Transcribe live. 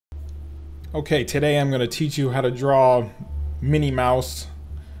Okay, today I'm going to teach you how to draw Minnie Mouse.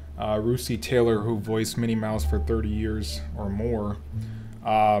 Russi Taylor, who voiced Minnie Mouse for 30 years or more,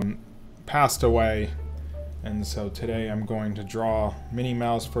 passed away. And so today I'm going to draw Minnie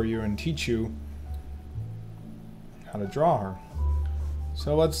Mouse for you and teach you how to draw her.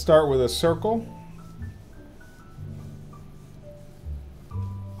 So let's start with a circle.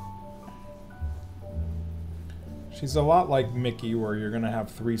 She's a lot like Mickey, where you're going to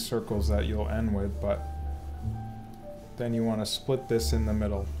have 3 circles that you'll end with, but then you want to split this in the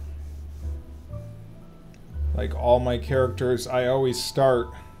middle. Like all my characters, I always start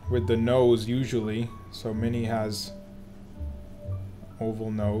with the nose usually. So Minnie has oval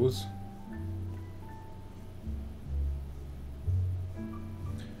nose.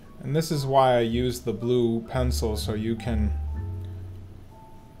 And this is why I use the blue pencil, so you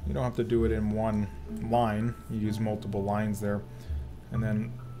don't have to do it in one line. You use multiple lines there. And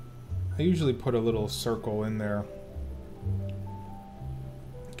then I usually put a little circle in there.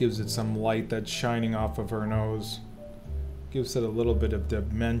 Gives it some light that's shining off of her nose. Gives it a little bit of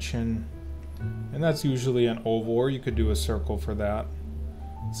dimension. And that's usually an oval, or you could do a circle for that.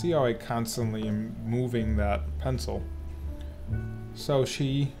 See how I constantly am moving that pencil. So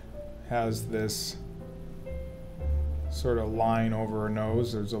she has this sort of line over her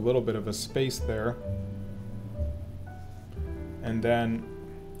nose. There's a little bit of a space there. And then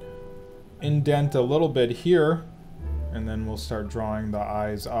indent a little bit here, and then we'll start drawing the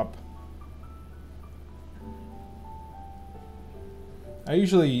eyes up. I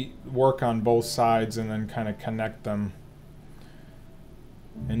usually work on both sides and then kind of connect them.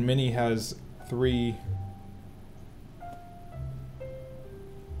 And Minnie has 3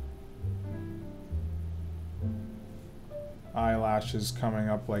 eyelashes coming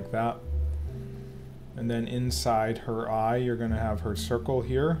up like that. And then inside her eye, you're going to have her circle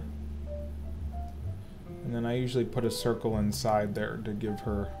here. And then I usually put a circle inside there to give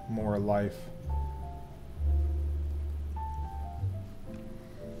her more life.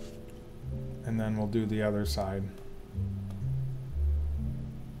 And then we'll do the other side.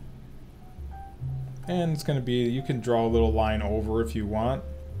 And it's going to be, you can draw a little line over if you want.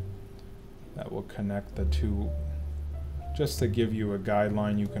 That will connect the two. Just to give you a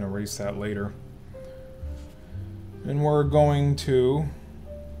guideline, you can erase that later. And we're going to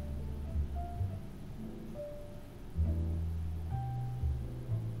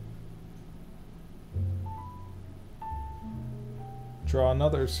draw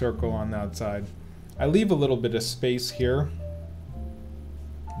another circle on that side. I leave a little bit of space here,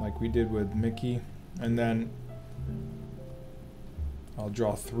 like we did with Mickey, and then I'll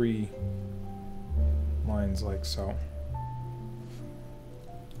draw 3 lines like so.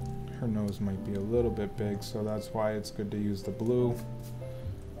 Her nose might be a little bit big, so that's why it's good to use the blue.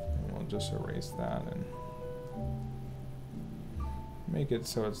 And we'll just erase that and make it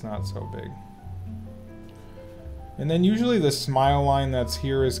so it's not so big. And then usually the smile line that's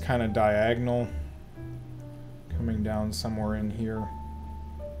here is kind of diagonal, coming down somewhere in here.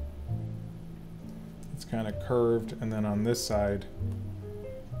 It's kind of curved, and then on this side,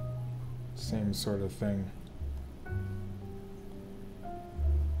 same sort of thing.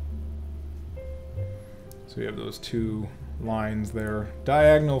 So we have those 2 lines there,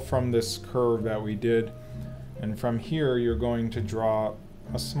 diagonal from this curve that we did. And from here, you're going to draw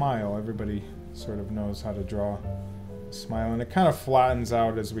a smile. Everybody sort of knows how to draw a smile. And it kind of flattens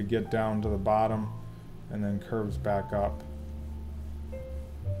out as we get down to the bottom and then curves back up.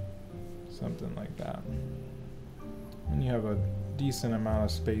 Something like that. And you have a decent amount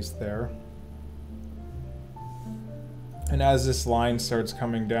of space there. And as this line starts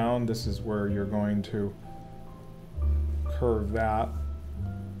coming down, this is where you're going to curve that,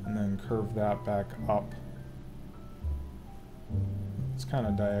 and then curve that back up. It's kind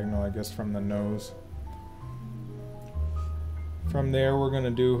of diagonal, I guess, from the nose. From there, we're going to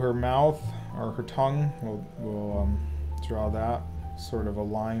do her mouth, or her tongue. We'll draw that, sort of a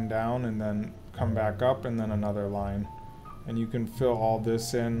line down, and then come back up, and then another line. And you can fill all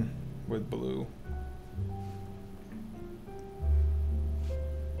this in with blue.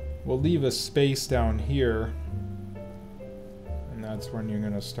 We'll leave a space down here. And that's when you're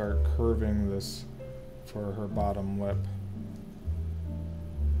going to start curving this for her bottom lip.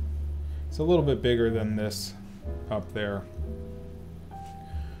 It's a little bit bigger than this up there.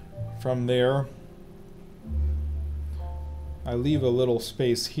 From there, I leave a little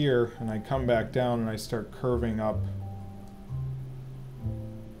space here, and I come back down and I start curving up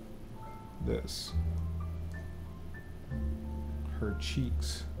this. Her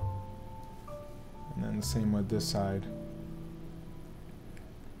cheeks. And then the same with this side.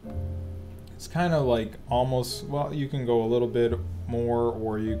 It's kind of like almost, well, you can go a little bit more,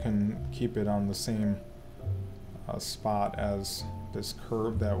 or you can keep it on the same spot as this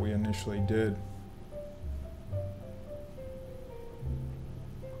curve that we initially did.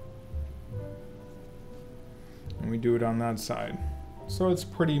 And we do it on that side. So it's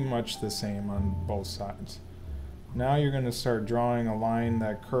pretty much the same on both sides. Now you're going to start drawing a line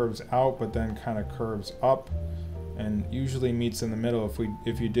that curves out but then kind of curves up and usually meets in the middle.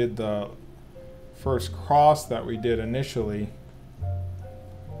 If you did the first cross that we did initially,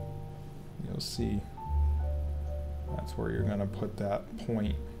 you'll see that's where you're going to put that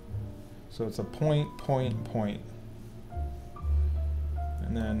point. So it's a point, point, point.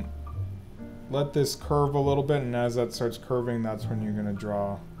 And then let this curve a little bit, and as that starts curving, that's when you're going to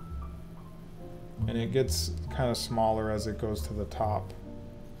draw. And it gets kind of smaller as it goes to the top.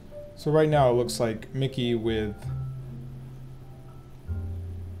 So right now it looks like Mickey with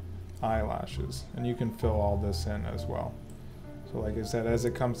eyelashes, and you can fill all this in as well. So like I said, as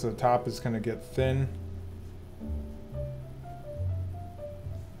it comes to the top, it's going to get thin.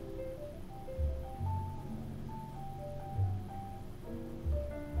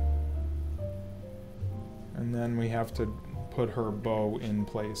 And then we have to put her bow in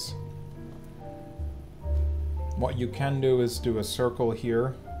place. What you can do is do a circle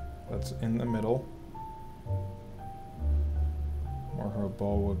here that's in the middle where her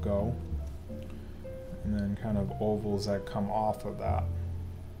bow will go, and then kind of ovals that come off of that.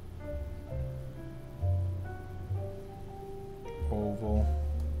 Oval.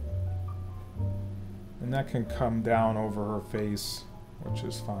 And that can come down over her face, which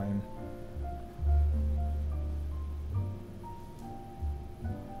is fine.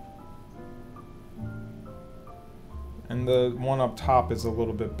 And the one up top is a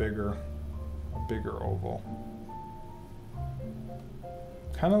little bit bigger, a bigger oval.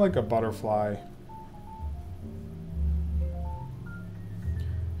 Kind of like a butterfly.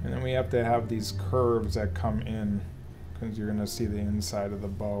 And then we have to have these curves that come in, because you're going to see the inside of the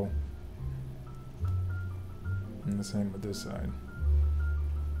bow. And the same with this side.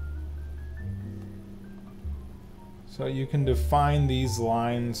 So you can define these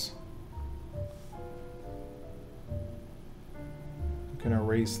lines. Can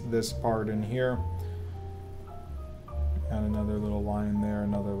erase this part in here. Add another little line there,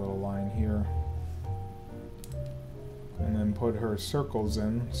 another little line here. And then put her circles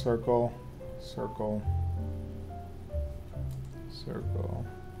in. Circle, circle, circle,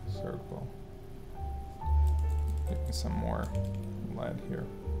 circle. Get me some more lead here.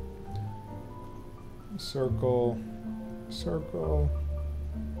 Circle, circle,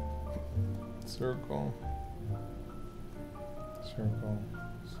 circle. Circle,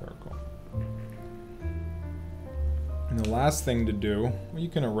 circle. And the last thing to do, well, you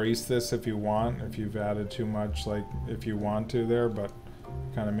can erase this if you want, if you've added too much, like if you want to there, but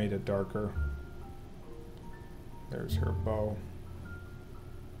kind of made it darker. There's her bow.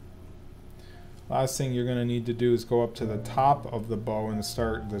 Last thing you're going to need to do is go up to the top of the bow and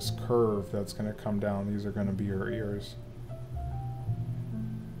start this curve that's going to come down. These are going to be her ears.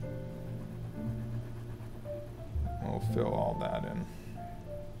 We'll fill all that in.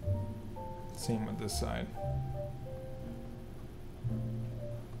 Same with this side.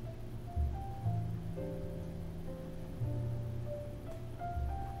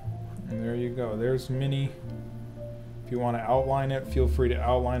 And there you go. There's Minnie. If you want to outline it, feel free to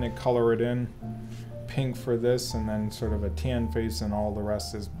outline it, color it in. Pink for this, and then sort of a tan face, and all the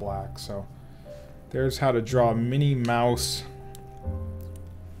rest is black. So there's how to draw Minnie Mouse.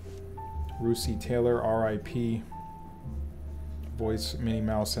 Russi Taylor, R.I.P. Voice Minnie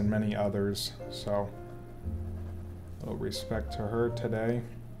Mouse and many others. So a little respect to her today.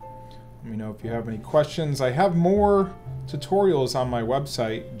 Let me know if you have any questions. I have more tutorials on my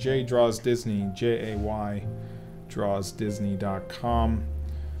website, Jay Draws Disney, J-A-Y drawsdisney.com.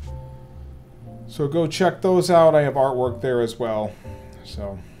 So go check those out. I have artwork there as well.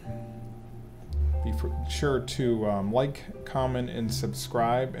 So be sure to like, comment, and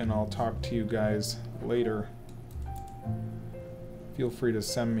subscribe, and I'll talk to you guys later. Feel free to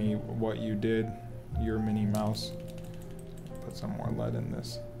send me what you did, your Minnie Mouse. Put some more lead in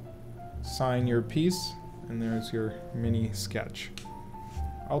this. Sign your piece, and there's your mini sketch.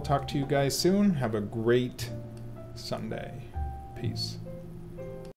 I'll talk to you guys soon. Have a great Sunday. Peace.